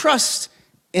our trust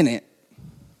in it.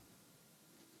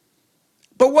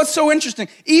 But what's so interesting,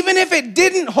 even if it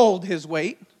didn't hold his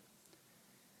weight,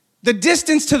 the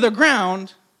distance to the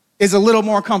ground is a little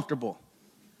more comfortable.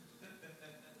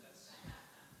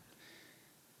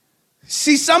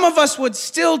 See, some of us would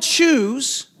still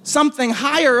choose something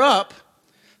higher up,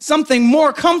 something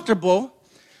more comfortable,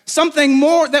 something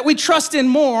more that we trust in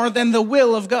more than the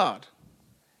will of God.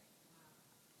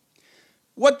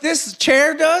 What this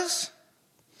chair does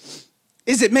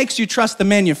is it makes you trust the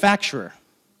manufacturer.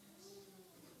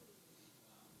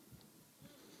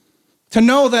 To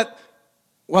know that,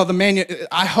 well,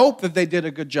 I hope that they did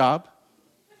a good job.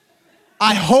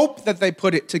 I hope that they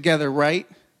put it together right.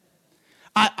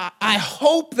 I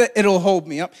hope that it'll hold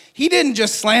me up. He didn't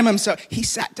just slam himself. He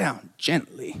sat down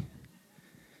gently.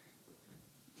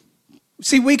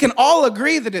 See, we can all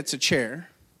agree that it's a chair,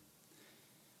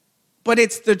 but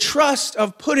it's the trust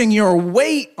of putting your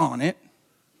weight on it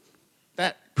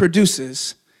that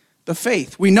produces the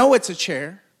faith. We know it's a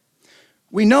chair.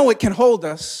 We know it can hold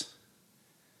us.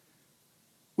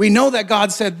 We know that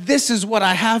God said, this is what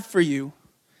I have for you,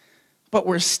 but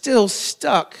we're still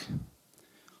stuck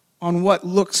on what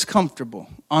looks comfortable,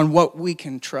 on what we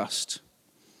can trust.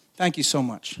 Thank you so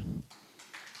much.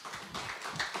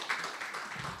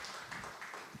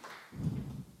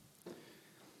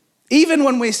 Even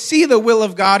when we see the will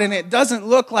of God and it doesn't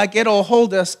look like it'll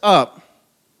hold us up,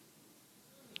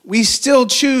 we still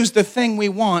choose the thing we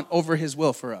want over his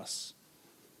will for us.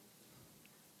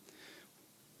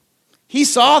 He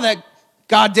saw that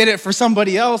God did it for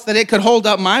somebody else, that it could hold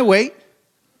up my weight.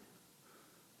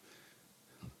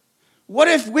 What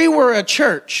if we were a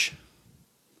church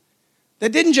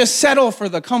that didn't just settle for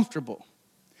the comfortable?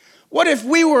 What if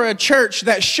we were a church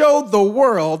that showed the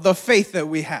world the faith that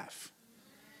we have?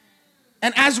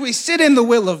 And as we sit in the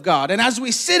will of God, and as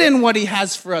we sit in what he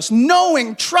has for us,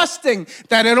 knowing, trusting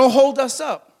that it'll hold us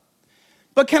up.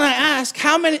 But can I ask,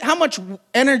 how much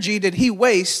energy did he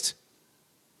waste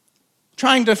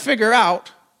trying to figure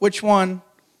out which one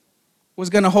was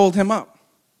going to hold him up?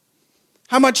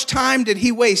 How much time did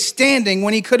he waste standing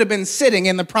when he could have been sitting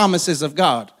in the promises of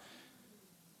God?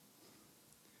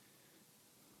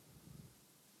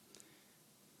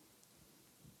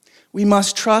 We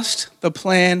must trust the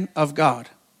plan of God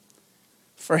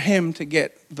for him to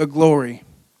get the glory.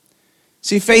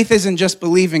 See, faith isn't just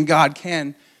believing God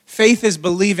can. Faith is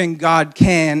believing God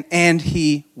can and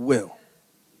he will.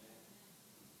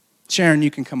 Sharon, you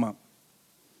can come up.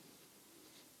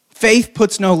 Faith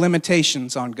puts no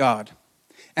limitations on God,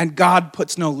 and God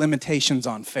puts no limitations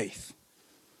on faith.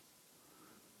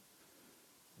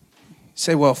 You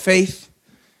say, well, faith,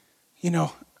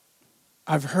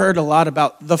 I've heard a lot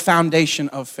about the foundation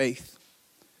of faith.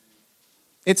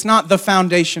 It's not the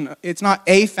foundation, it's not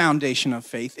a foundation of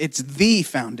faith, it's the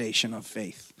foundation of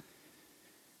faith.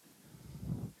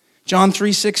 John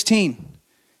 3:16,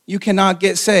 you cannot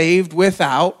get saved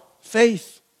without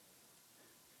faith.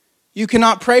 You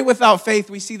cannot pray without faith.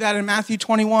 We see that in Matthew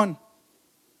 21.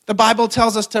 The Bible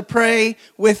tells us to pray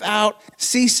without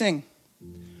ceasing.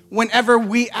 Whenever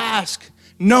we ask,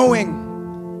 knowing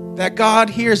that God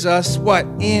hears us, what?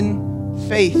 In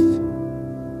faith.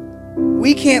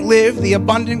 We can't live the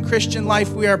abundant Christian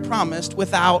life we are promised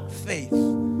without faith.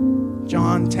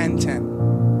 John 10:10.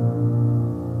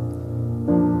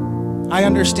 I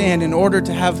understand in order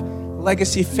to have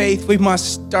legacy faith, we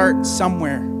must start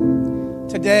somewhere.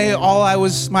 Today,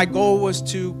 my goal was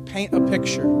to paint a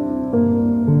picture.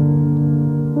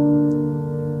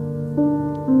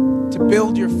 To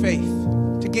build your faith,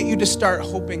 to get you to start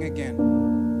hoping again.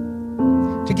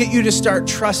 To get you to start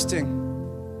trusting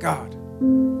God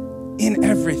in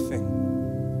everything.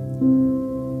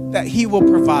 That he will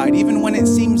provide, even when it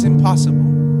seems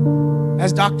impossible.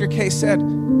 As Dr. K said,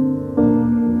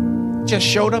 just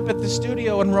showed up at the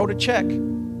studio and wrote a check.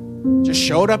 Just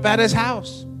showed up at his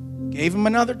house. Gave him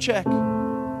another check.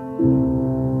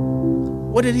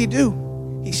 What did he do?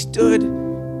 He stood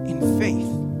in faith,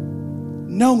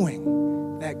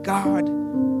 knowing that God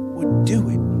would do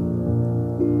it.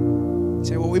 You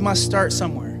say, well, we must start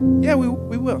somewhere. Yeah, we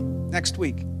will, next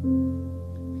week.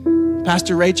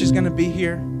 Pastor Rach is going to be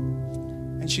here,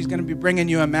 and she's going to be bringing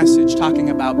you a message talking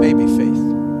about baby faith.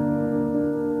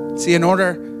 See, in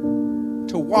order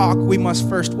to walk, we must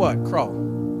first what? Crawl.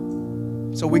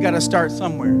 So we got to start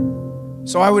somewhere.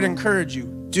 So I would encourage you,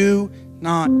 do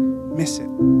not miss it.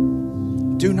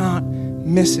 Do not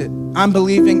miss it. I'm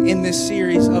believing in this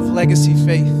series of legacy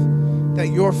faith that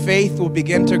your faith will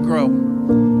begin to grow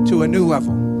to a new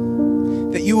level.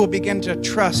 That you will begin to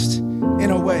trust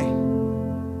in a way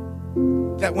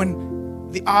that when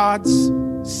the odds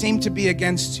seem to be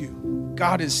against you,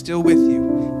 God is still with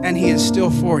you and he is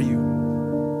still for you.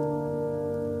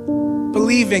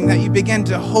 Believing that you begin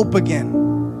to hope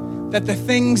again, that the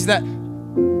things that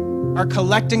are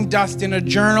collecting dust in a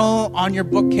journal on your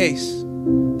bookcase,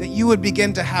 that you would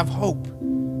begin to have hope.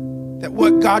 That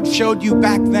what God showed you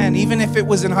back then, even if it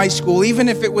was in high school, even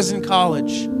if it was in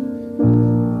college,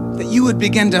 that you would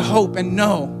begin to hope and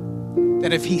know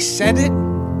that if he said it,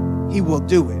 he will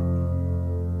do it.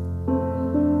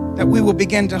 That we will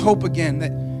begin to hope again,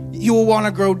 that you will want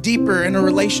to grow deeper in a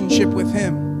relationship with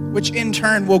him, which in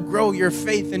turn will grow your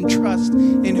faith and trust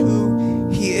in who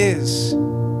he is.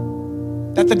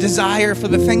 That the desire for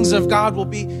the things of God will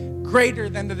be greater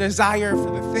than the desire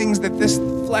for the things that this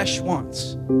flesh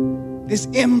wants. This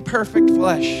imperfect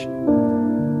flesh.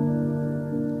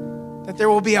 That there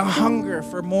will be a hunger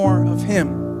for more of him.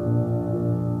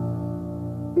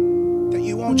 That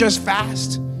you won't just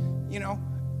fast,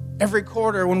 every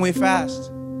quarter when we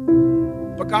fast.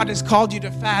 But God has called you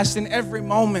to fast in every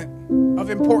moment of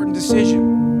important decision.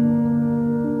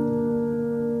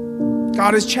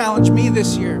 God has challenged me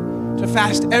this year to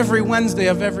fast every Wednesday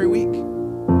of every week.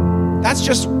 That's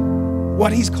just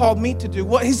what he's called me to do.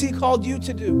 What has he called you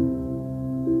to do?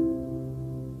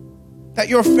 That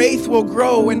your faith will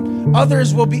grow and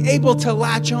others will be able to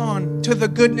latch on to the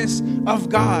goodness of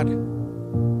God.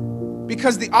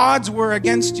 Because the odds were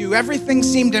against you. Everything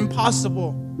seemed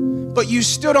impossible. But you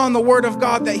stood on the word of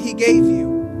God that he gave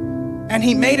you. And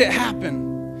he made it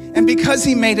happen. And because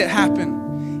he made it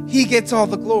happen, he gets all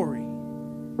the glory.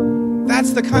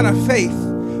 That's the kind of faith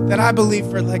that I believe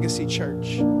for Legacy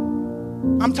Church.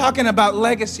 I'm talking about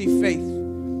legacy faith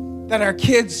that our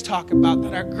kids talk about,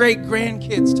 that our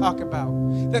great-grandkids talk about,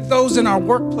 that those in our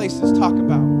workplaces talk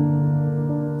about.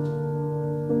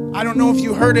 I don't know if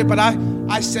you heard it, but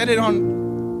I said it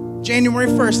on January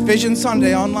 1st, Vision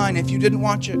Sunday online, if you didn't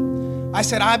watch it. I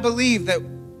said, I believe that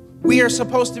we are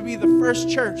supposed to be the first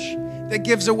church that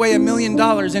gives away $1 million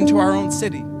into our own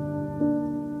city.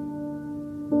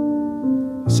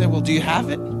 You say, well, do you have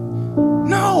it?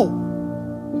 No.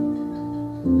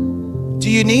 Do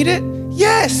you need it?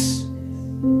 Yes.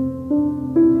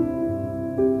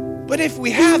 But if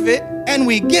we have it and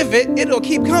we give it, it'll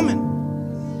keep coming.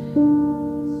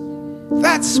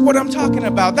 That's what I'm talking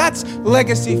about. That's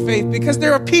legacy faith, because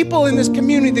there are people in this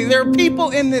community, there are people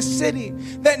in this city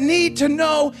that need to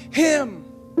know Him.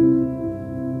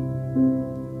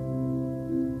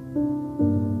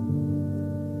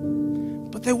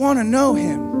 But they want to know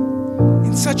Him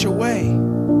in such a way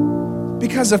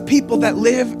because of people that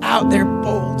live out their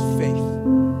bold faith.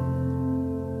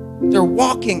 They're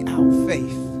walking out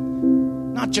faith.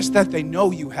 Not just that they know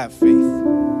you have faith,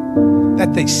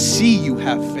 that they see you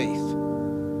have faith.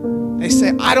 They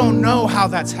say, I don't know how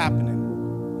that's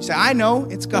happening. You say, I know,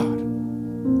 it's God.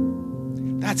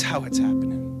 That's how it's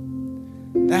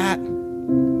happening. That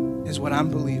is what I'm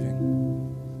believing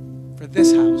for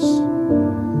this house,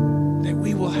 that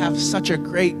we will have such a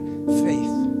great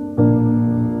faith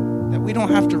that we don't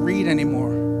have to read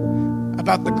anymore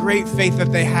about the great faith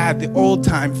that they had, the old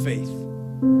time faith,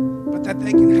 but that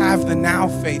they can have the now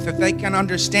faith, that they can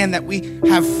understand that we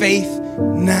have faith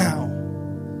now.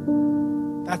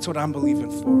 That's what I'm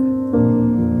believing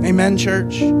for. Amen,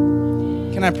 church.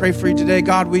 Can I pray for you today?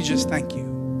 God, we just thank you.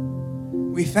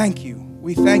 We thank you.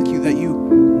 We thank you that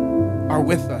you are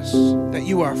with us, that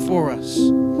you are for us.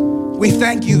 We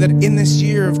thank you that in this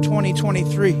year of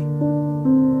 2023,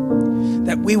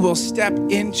 that we will step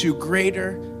into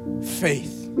greater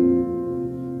faith.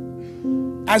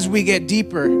 As we get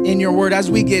deeper in your word, as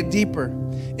we get deeper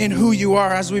in who you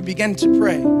are, as we begin to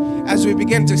pray, as we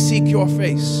begin to seek your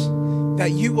face,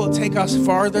 that you will take us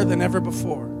farther than ever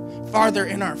before, farther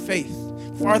in our faith,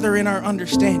 farther in our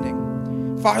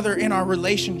understanding, farther in our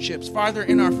relationships, farther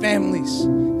in our families,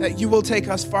 that you will take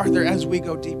us farther as we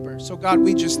go deeper. So God,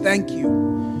 we just thank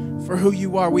you for who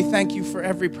you are. We thank you for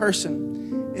every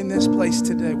person in this place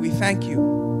today. We thank you.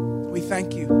 We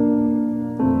thank you.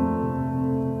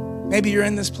 Maybe you're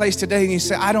in this place today and you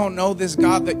say, I don't know this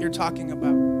God that you're talking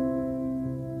about,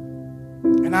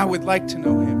 and I would like to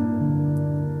know Him.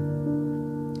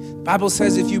 The Bible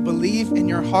says if you believe in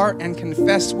your heart and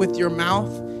confess with your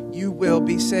mouth, you will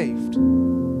be saved.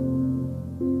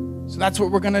 So that's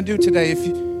what we're going to do today.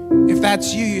 If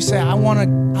that's you, you say, I want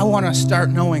to start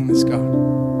knowing this God.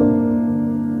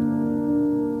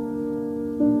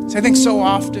 So I think so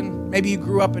often, maybe you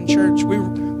grew up in church,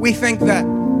 we think that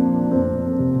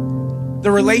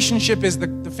the relationship is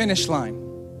the finish line.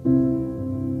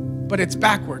 But it's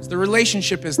backwards. The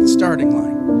relationship is the starting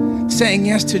line. Saying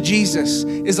yes to Jesus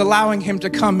is allowing Him to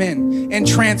come in and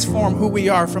transform who we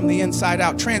are from the inside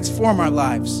out, transform our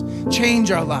lives, change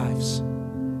our lives.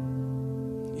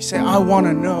 You say, I want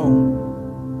to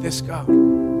know this God.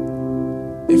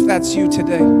 If that's you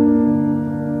today,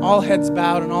 all heads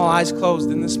bowed and all eyes closed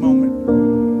in this moment.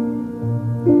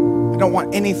 I don't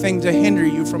want anything to hinder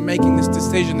you from making this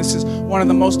decision. This is one of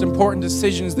the most important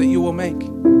decisions that you will make.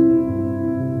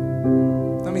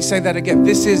 Let me say that again.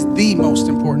 This is the most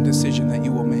important decision that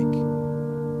you will make.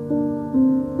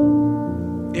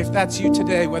 If that's you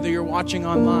today, whether you're watching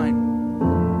online,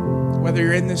 whether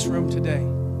you're in this room today,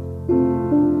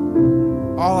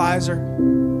 all eyes are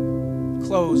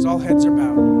closed, all heads are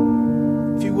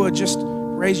bowed. If you would, just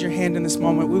raise your hand in this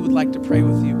moment. We would like to pray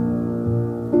with you.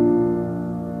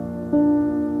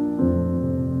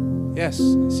 Yes,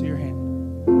 I see your hand.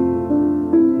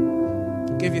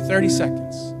 I'll give you 30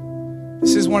 seconds.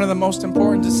 This is one of the most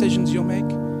important decisions you'll make.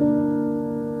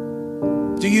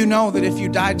 Do you know that if you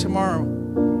died tomorrow,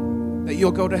 that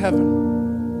you'll go to heaven?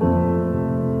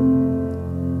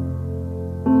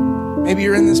 Maybe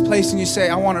you're in this place and you say,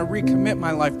 I want to recommit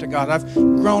my life to God. I've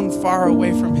grown far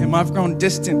away from Him. I've grown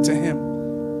distant to Him.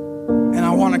 And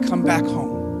I want to come back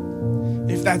home.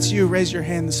 If that's you, raise your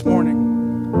hand this morning.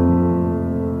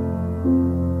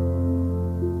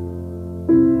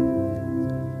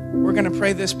 We're going to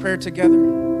pray this prayer together.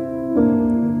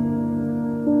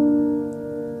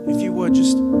 If you would,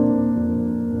 just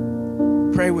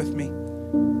pray with me.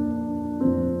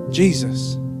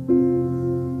 Jesus,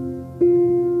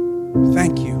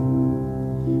 thank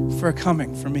you for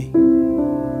coming for me.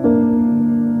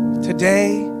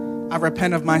 Today, I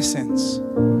repent of my sins.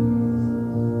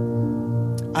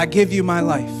 I give you my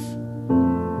life.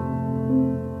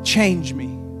 Change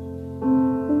me.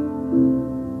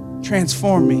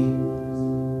 Transform me.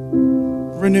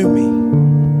 Renew me.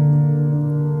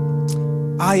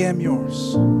 I am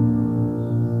yours.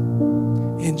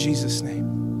 In Jesus' name.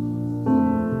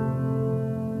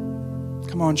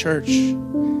 Come on, church.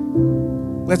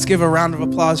 Let's give a round of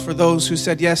applause for those who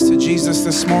said yes to Jesus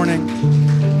this morning.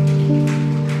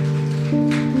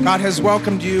 God has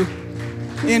welcomed you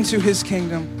into his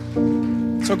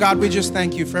kingdom. So God, we just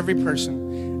thank you for every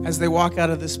person as they walk out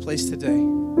of this place today,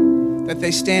 that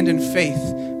they stand in faith,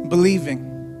 believing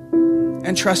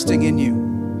and trusting in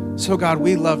you. So God,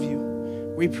 we love you.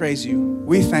 We praise you.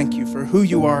 We thank you for who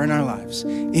you are in our lives.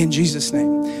 In Jesus'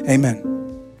 name, amen.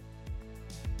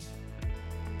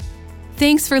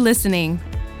 Thanks for listening.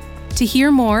 To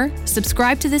hear more,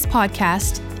 subscribe to this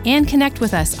podcast and connect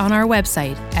with us on our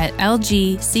website at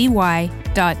lgcy.church.